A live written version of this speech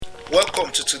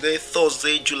Welcome to today,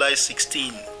 Thursday, July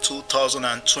 16,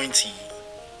 2020.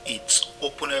 It's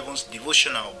Open Heavens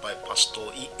Devotional by Pastor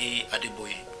E.A.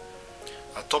 Adeboye.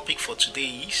 Our topic for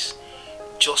today is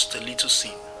Just a Little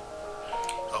Sin.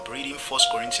 I'll be reading 1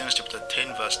 Corinthians chapter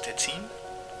 10 verse 13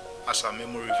 as our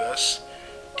memory verse.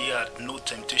 There had no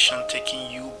temptation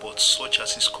taking you but such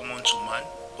as is common to man,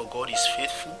 but God is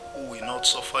faithful, who will not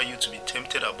suffer you to be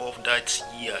tempted above that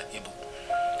ye are able,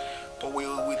 but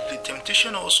will with the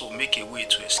temptation also make a way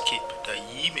to escape, that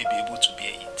ye may be able to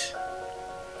bear it.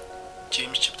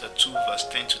 James chapter 2 verse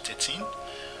 10 to 13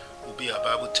 will be our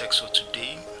Bible text for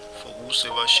today. For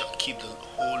whosoever shall keep the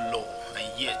whole law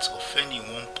and yet offend in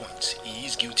one point, he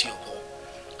is guilty of all.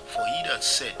 For he that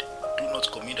said, Do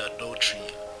not commit adultery,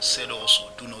 said also,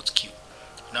 Do not kill.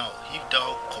 Now if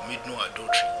thou commit no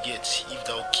adultery, yet if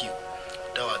thou kill,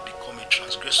 thou art become a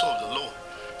transgressor of the law.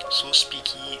 So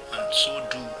speak ye, and so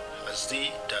do, as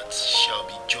they that shall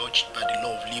be judged by the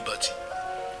law of liberty.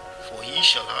 For he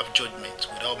shall have judgment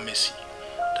without mercy,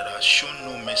 that has shown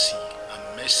no mercy,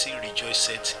 and mercy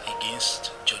rejoiceth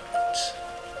against judgment.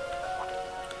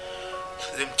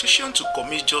 The temptation to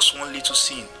commit just one little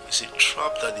sin is a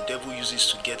trap that the devil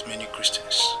uses to get many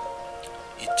Christians.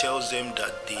 It tells them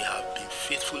that they have been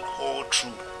faithful all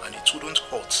through, and it wouldn't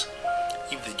hurt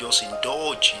if they just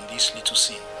indulge in this little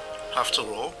sin. After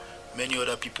all, many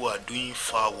other people are doing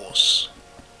far worse.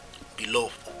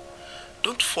 Beloved,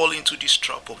 don't fall into this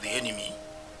trap of the enemy.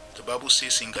 The Bible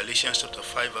says in Galatians chapter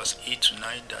 5 verse 8 to 9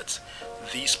 that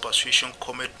this persuasion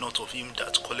cometh not of him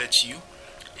that calleth you,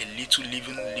 a little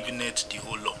leaven leaveneth the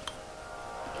whole lump.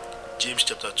 James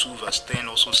chapter 2 verse 10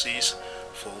 also says,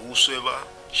 For whosoever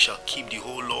shall keep the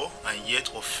whole law and yet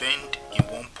offend in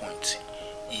one point,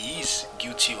 he is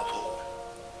guilty of all.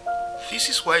 This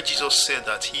is why Jesus said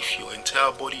that if your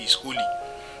entire body is holy,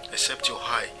 except your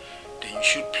eye, then you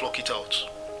should pluck it out,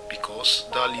 because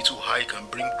that little eye can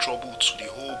bring trouble to the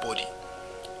whole body.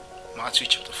 Matthew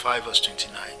chapter 5 verse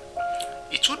 29.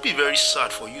 It would be very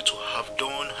sad for you to have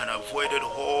done and avoided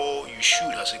all you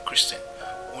should as a Christian,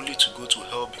 only to go to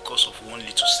hell because of one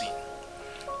little sin.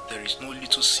 There is no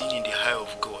little sin in the eye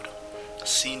of God.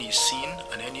 Sin is sin,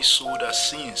 and any soul that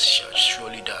sins shall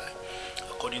surely die,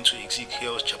 according to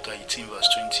Ezekiel chapter 18 verse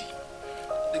 20.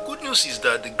 The good news is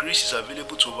that the grace is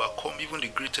available to overcome even the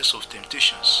greatest of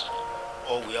temptations.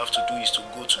 All we have to do is to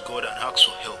go to God and ask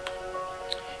for help.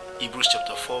 Hebrews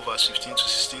chapter 4 verse 15 to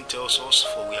 16 tells us,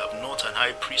 For we have not an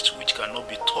high priest which cannot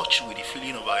be touched with the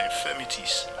feeling of our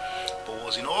infirmities, but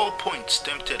was in all points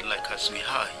tempted like as we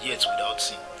are, yet without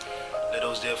sin. Let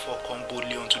us therefore come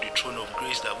boldly unto the throne of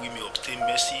grace, that we may obtain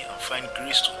mercy and find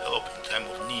grace to help in time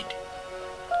of need.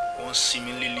 One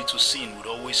seemingly little sin would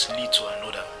always lead to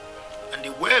another, and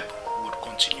the web would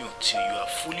continue till you are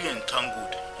fully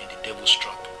entangled in the devil's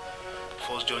trap.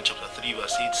 1 John chapter 3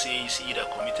 verse 8 says, He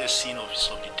that committeth sin is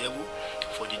of the devil,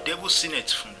 for the devil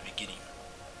sinneth from the beginning.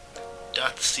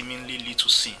 That seemingly little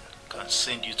sin can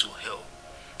send you to hell.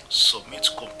 Submit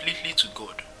completely to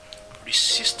God.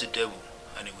 Resist the devil,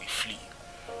 and he will flee.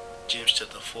 James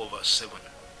chapter 4 verse 7.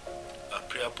 Our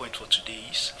prayer point for today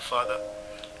is, Father,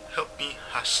 help me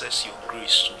access your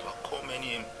grace to overcome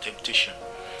any temptation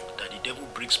that the devil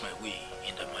brings my way,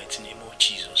 in the mighty name of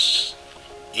Jesus.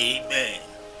 Amen.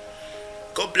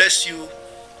 God bless you.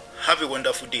 Have a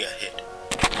wonderful day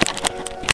ahead.